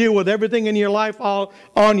trying to deal with everything in your life all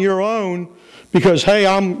on your own, because, hey,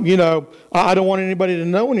 I don't want anybody to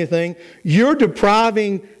know anything, you're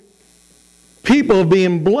depriving people of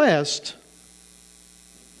being blessed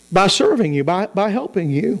by serving you, by helping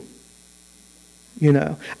you. You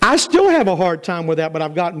know, I still have a hard time with that, but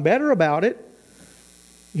I've gotten better about it.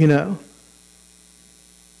 You know.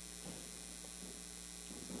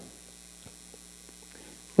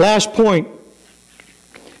 Last point.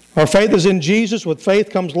 Our faith is in Jesus. With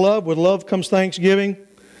faith comes love. With love comes thanksgiving.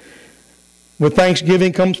 With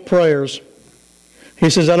thanksgiving comes prayers.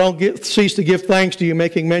 He says, I don't cease to give thanks to you,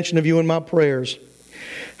 making mention of you in my prayers.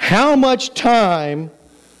 How much time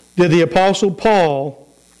did the Apostle Paul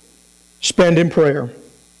spend in prayer?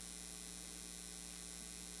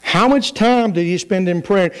 How much time did he spend in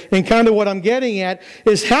prayer? And kind of what I'm getting at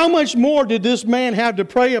is how much more did this man have to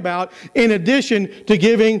pray about in addition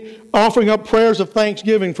to offering up prayers of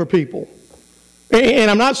thanksgiving for people?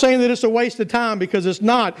 And I'm not saying that it's a waste of time, because it's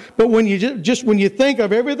not. But when you think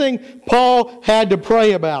of everything Paul had to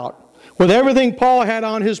pray about, with everything Paul had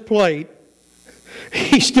on his plate,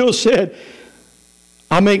 he still said,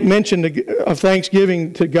 I make mention of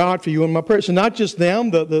thanksgiving to God for you in my prayers. So not just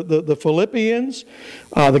them, the Philippians,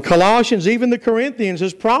 the Colossians, even the Corinthians,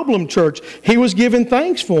 his problem church, he was giving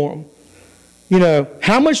thanks for them. You know,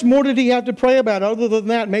 how much more did he have to pray about other than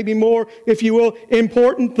that? Maybe more, if you will,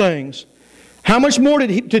 important things. How much more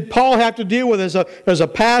did Paul have to deal with as a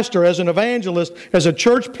pastor, as an evangelist, as a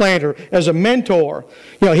church planter, as a mentor?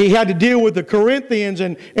 You know, he had to deal with the Corinthians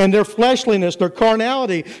and their fleshliness, their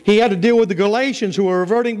carnality. He had to deal with the Galatians who were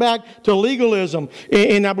reverting back to legalism.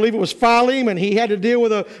 And I believe it was Philemon. He had to deal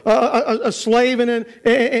with a slave and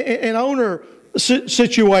an owner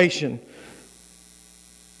situation.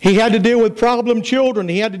 He had to deal with problem children.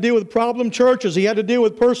 He had to deal with problem churches. He had to deal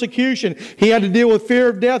with persecution. He had to deal with fear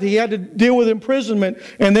of death. He had to deal with imprisonment.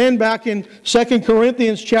 And then back in 2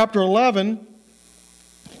 Corinthians chapter 11,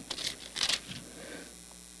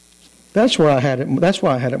 that's why I had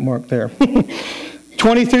it marked there.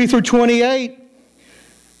 23 through 28.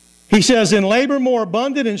 He says, in labor more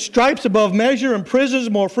abundant, in stripes above measure, in prisons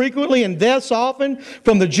more frequently, in deaths often.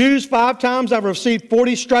 From the Jews 5 times I've received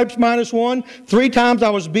 40 stripes minus 1. 3 times I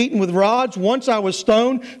was beaten with rods. Once I was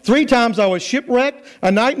stoned. 3 times I was shipwrecked. A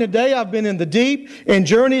night and a day I've been in the deep. In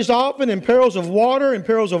journeys often, in perils of water, in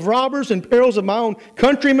perils of robbers, in perils of my own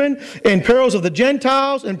countrymen, in perils of the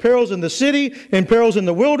Gentiles, in perils in the city, in perils in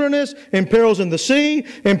the wilderness, in perils in the sea,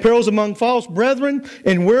 in perils among false brethren,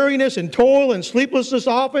 in weariness and toil and sleeplessness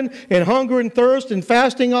often, in hunger and thirst, and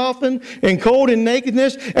fasting often, and cold and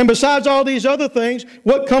nakedness. And besides all these other things,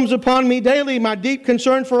 what comes upon me daily, my deep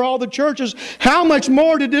concern for all the churches. How much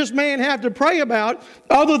more did this man have to pray about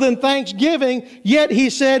other than thanksgiving? Yet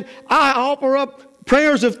he said, I offer up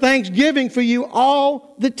prayers of thanksgiving for you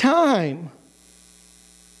all the time.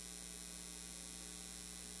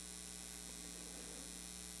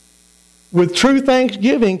 With true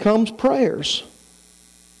thanksgiving comes prayers.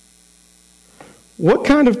 What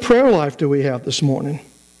kind of prayer life do we have this morning?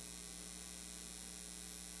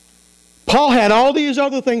 all these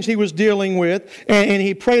other things he was dealing with, and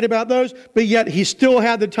he prayed about those, but yet he still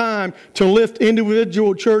had the time to lift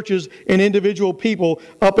individual churches and individual people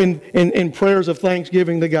up in prayers of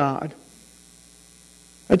thanksgiving to God.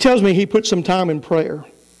 That tells me he put some time in prayer.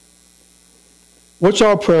 What's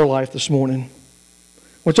our prayer life this morning?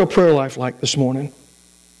 What's our prayer life like this morning?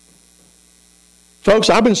 Folks,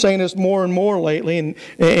 I've been saying this more and more lately,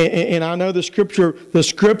 and I know the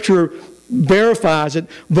Scripture verifies it.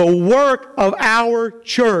 The work of our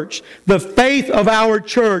church, the faith of our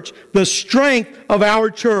church, the strength of our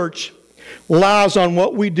church lies on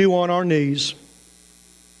what we do on our knees.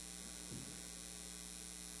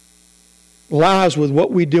 Lies with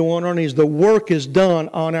what we do on our knees. The work is done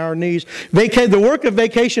on our knees. The work of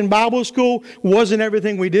Vacation Bible School wasn't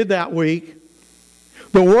everything we did that week.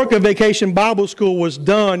 The work of Vacation Bible School was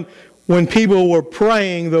done when people were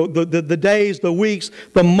praying the days, the weeks,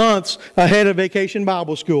 the months ahead of Vacation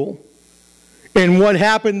Bible School. And what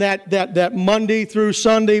happened that Monday through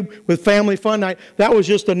Sunday with Family Fun Night, that was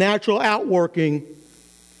just a natural outworking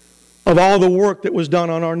of all the work that was done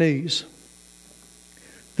on our knees.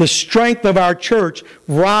 The strength of our church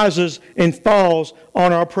rises and falls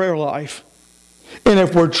on our prayer life. And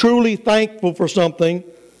if we're truly thankful for something,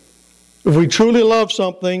 if we truly love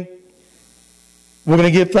something, we're going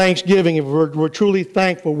to give thanksgiving. If we're truly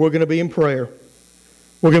thankful, we're going to be in prayer.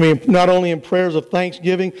 We're going to be not only in prayers of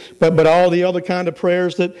thanksgiving, but all the other kind of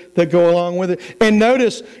prayers that go along with it. And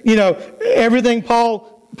notice, everything Paul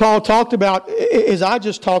talked about, as I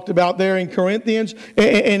just talked about there in Corinthians,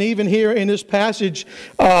 and even here in this passage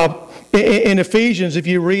in Ephesians, if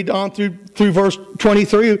you read on through verse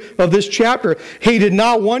 23 of this chapter, he did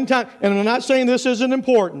not one time, and I'm not saying this isn't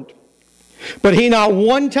important, but he not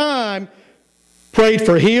one time prayed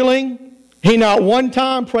for healing. He not one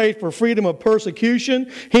time prayed for freedom of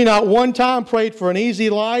persecution. He not one time prayed for an easy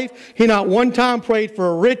life. He not one time prayed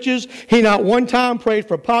for riches. He not one time prayed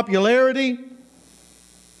for popularity.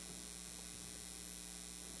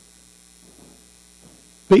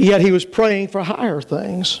 But yet he was praying for higher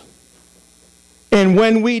things. And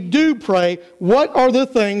when we do pray, what are the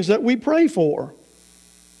things that we pray for?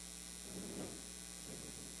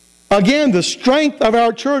 Again, the strength of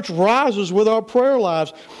our church rises with our prayer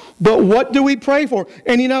lives. But what do we pray for?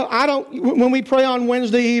 And when we pray on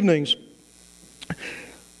Wednesday evenings,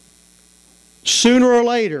 sooner or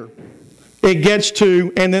later, it gets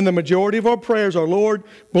to, and then the majority of our prayers are, Lord,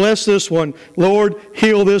 bless this one. Lord,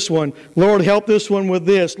 heal this one. Lord, help this one with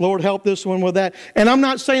this. Lord, help this one with that. And I'm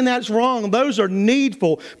not saying that's wrong. Those are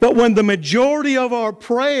needful. But when the majority of our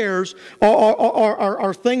prayers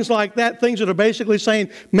are things like that, things that are basically saying,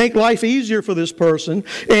 make life easier for this person,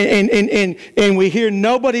 and we hear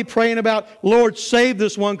nobody praying about, Lord, save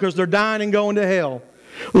this one because they're dying and going to hell.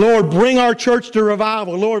 Lord, bring our church to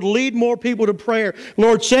revival. Lord, lead more people to prayer.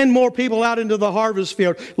 Lord, send more people out into the harvest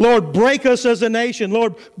field. Lord, break us as a nation.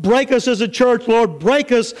 Lord, break us as a church. Lord,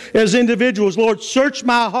 break us as individuals. Lord, search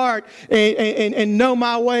my heart and know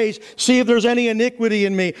my ways. See if there's any iniquity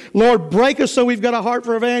in me. Lord, break us so we've got a heart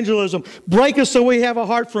for evangelism. Break us so we have a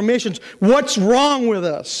heart for missions. What's wrong with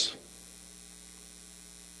us?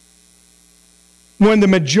 When the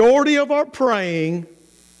majority of our praying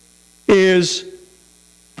is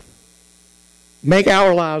make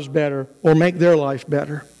our lives better or make their life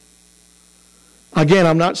better. Again,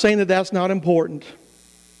 I'm not saying that that's not important.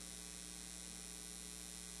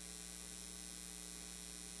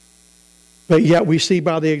 But yet we see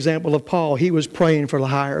by the example of Paul, he was praying for the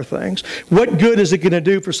higher things. What good is it going to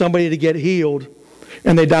do for somebody to get healed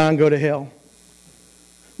and they die and go to hell?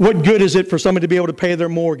 What good is it for somebody to be able to pay their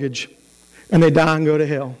mortgage and they die and go to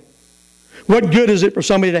hell? What good is it for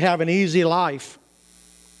somebody to have an easy life,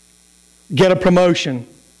 get a promotion,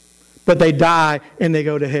 but they die and they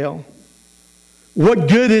go to hell? What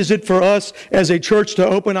good is it for us as a church to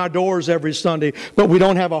open our doors every Sunday, but we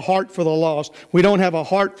don't have a heart for the lost? We don't have a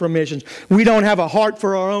heart for missions. We don't have a heart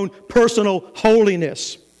for our own personal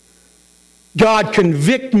holiness. God,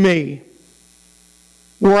 convict me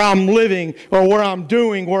where I'm living or where I'm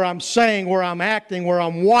doing, where I'm saying, where I'm acting, where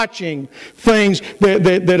I'm watching things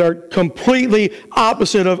that are completely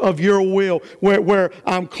opposite of your will, where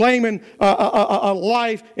I'm claiming a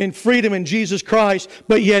life in freedom in Jesus Christ,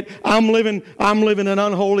 but yet I'm living an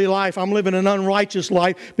unholy life. I'm living an unrighteous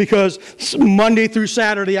life because Monday through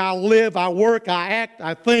Saturday I live, I work, I act,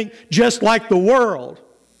 I think just like the world.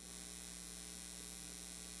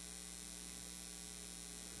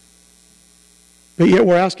 But yet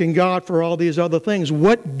we're asking God for all these other things.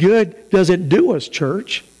 What good does it do us,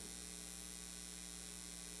 church?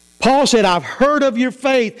 Paul said, I've heard of your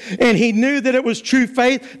faith. And he knew that it was true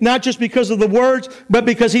faith, not just because of the words, but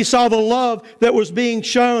because he saw the love that was being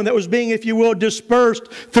shown, that was being, if you will,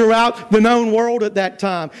 dispersed throughout the known world at that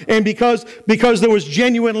time. And because there was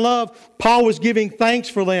genuine love, Paul was giving thanks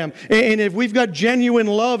for them. And if we've got genuine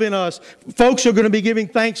love in us, folks are going to be giving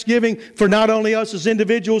thanksgiving for not only us as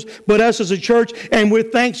individuals, but us as a church. And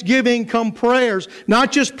with thanksgiving come prayers.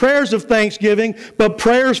 Not just prayers of thanksgiving, but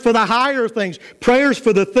prayers for the higher things. Prayers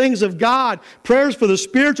for the things of God. Prayers for the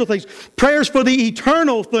spiritual things. Prayers for the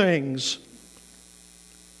eternal things.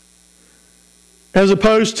 As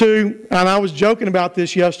opposed to, and I was joking about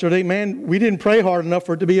this yesterday, man, we didn't pray hard enough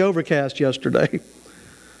for it to be overcast yesterday.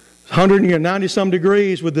 190-some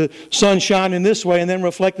degrees with the sun shining this way and then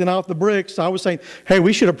reflecting off the bricks. I was saying, hey,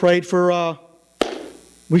 we should have prayed for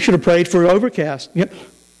overcast.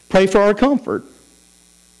 Pray for our comfort.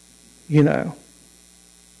 You know.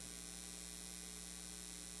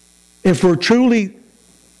 If we truly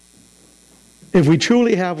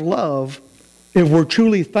have love, if we're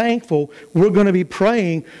truly thankful, we're going to be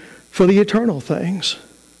praying for the eternal things.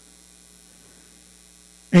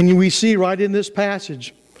 And we see right in this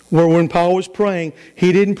passage where when Paul was praying,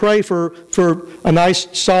 he didn't pray for a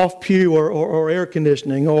nice soft pew or air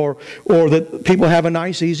conditioning or that people have a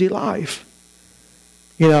nice easy life.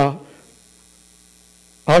 You know,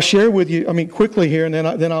 I'll share with you, quickly here and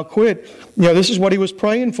then I'll quit. You know, this is what he was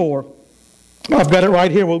praying for. I've got it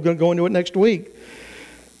right here. We're going to go into it next week.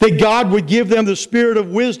 That God would give them the spirit of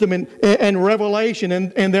wisdom and revelation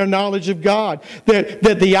and their knowledge of God. That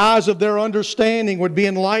the eyes of their understanding would be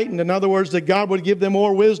enlightened. In other words, that God would give them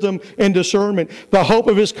more wisdom and discernment. The hope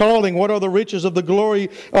of His calling. What are the riches of the glory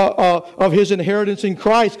of His inheritance in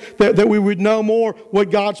Christ? That we would know more what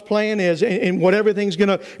God's plan is and what everything's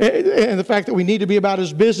going to... And the fact that we need to be about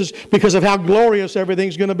His business because of how glorious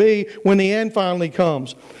everything's going to be when the end finally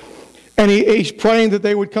comes. And he's praying that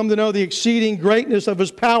they would come to know the exceeding greatness of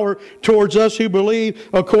His power towards us who believe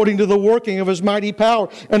according to the working of His mighty power.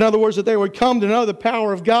 In other words, that they would come to know the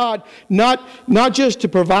power of God, not just to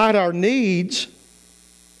provide our needs,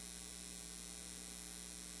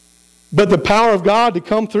 but the power of God to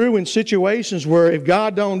come through in situations where if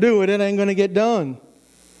God don't do it, it ain't going to get done.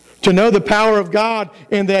 To know the power of God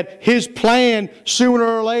and that His plan sooner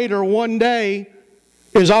or later, one day,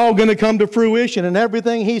 is all going to come to fruition, and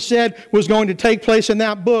everything He said was going to take place in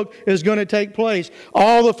that book is going to take place.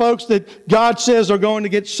 All the folks that God says are going to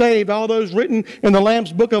get saved, all those written in the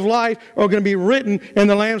Lamb's Book of Life are going to be written in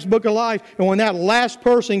the Lamb's Book of Life. And when that last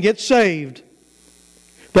person gets saved,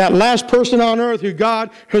 that last person on earth who God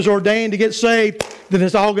has ordained to get saved, then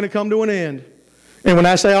it's all going to come to an end. And when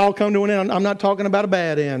I say all come to an end, I'm not talking about a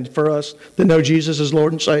bad end for us that know Jesus as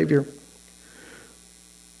Lord and Savior.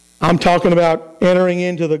 I'm talking about entering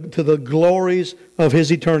into the glories of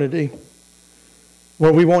His eternity,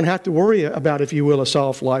 where we won't have to worry about, if you will, a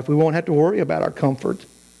soft life. We won't have to worry about our comfort.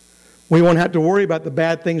 We won't have to worry about the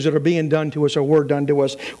bad things that are being done to us or were done to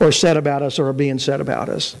us or said about us or are being said about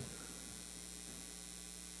us.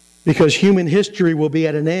 Because human history will be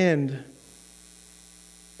at an end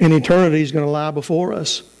and eternity is going to lie before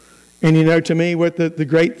us. And you know, to me, what the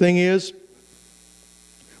great thing is,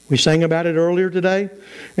 we sang about it earlier today,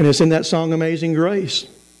 and it's in that song, Amazing Grace.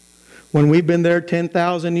 When we've been there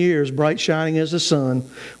 10,000 years, bright shining as the sun,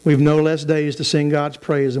 we've no less days to sing God's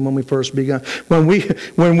praise than when we first begun. When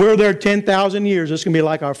we're there 10,000 years, it's going to be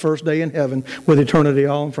like our first day in heaven with eternity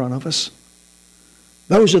all in front of us.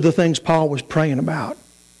 Those are the things Paul was praying about.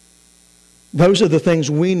 Those are the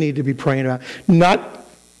things we need to be praying about. Not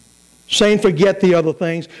saying forget the other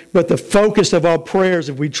things, but the focus of our prayers,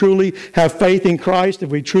 if we truly have faith in Christ, if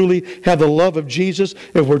we truly have the love of Jesus,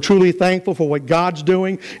 if we're truly thankful for what God's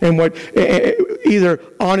doing and what either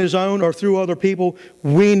on His own or through other people,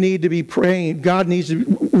 we need to be praying.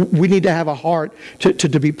 We need to have a heart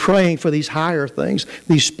to be praying for these higher things,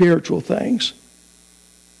 these spiritual things.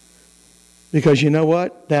 Because you know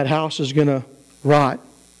what? That house is going to rot.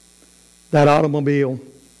 That automobile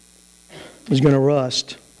is going to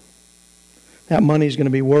rust. That money is going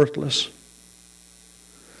to be worthless.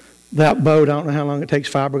 That boat, I don't know how long it takes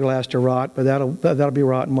fiberglass to rot, but that'll be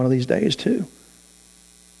rotten one of these days too.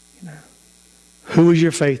 You know. Who is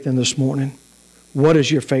your faith in this morning? What is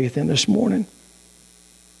your faith in this morning?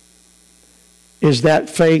 Is that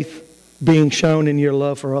faith being shown in your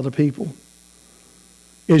love for other people?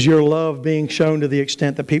 Is your love being shown to the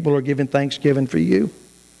extent that people are giving thanksgiving for you?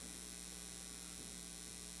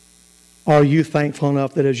 Are you thankful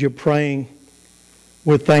enough that as you're praying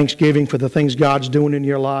with thanksgiving for the things God's doing in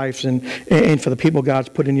your lives and for the people God's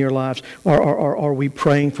put in your lives, are we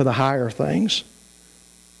praying for the higher things?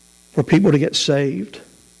 For people to get saved?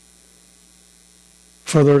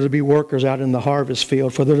 for there to be workers out in the harvest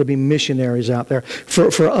field, for there to be missionaries out there,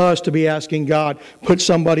 for us to be asking God, put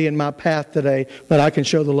somebody in my path today that I can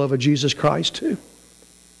show the love of Jesus Christ to.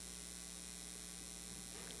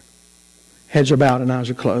 Heads are bowed and eyes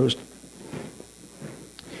are closed.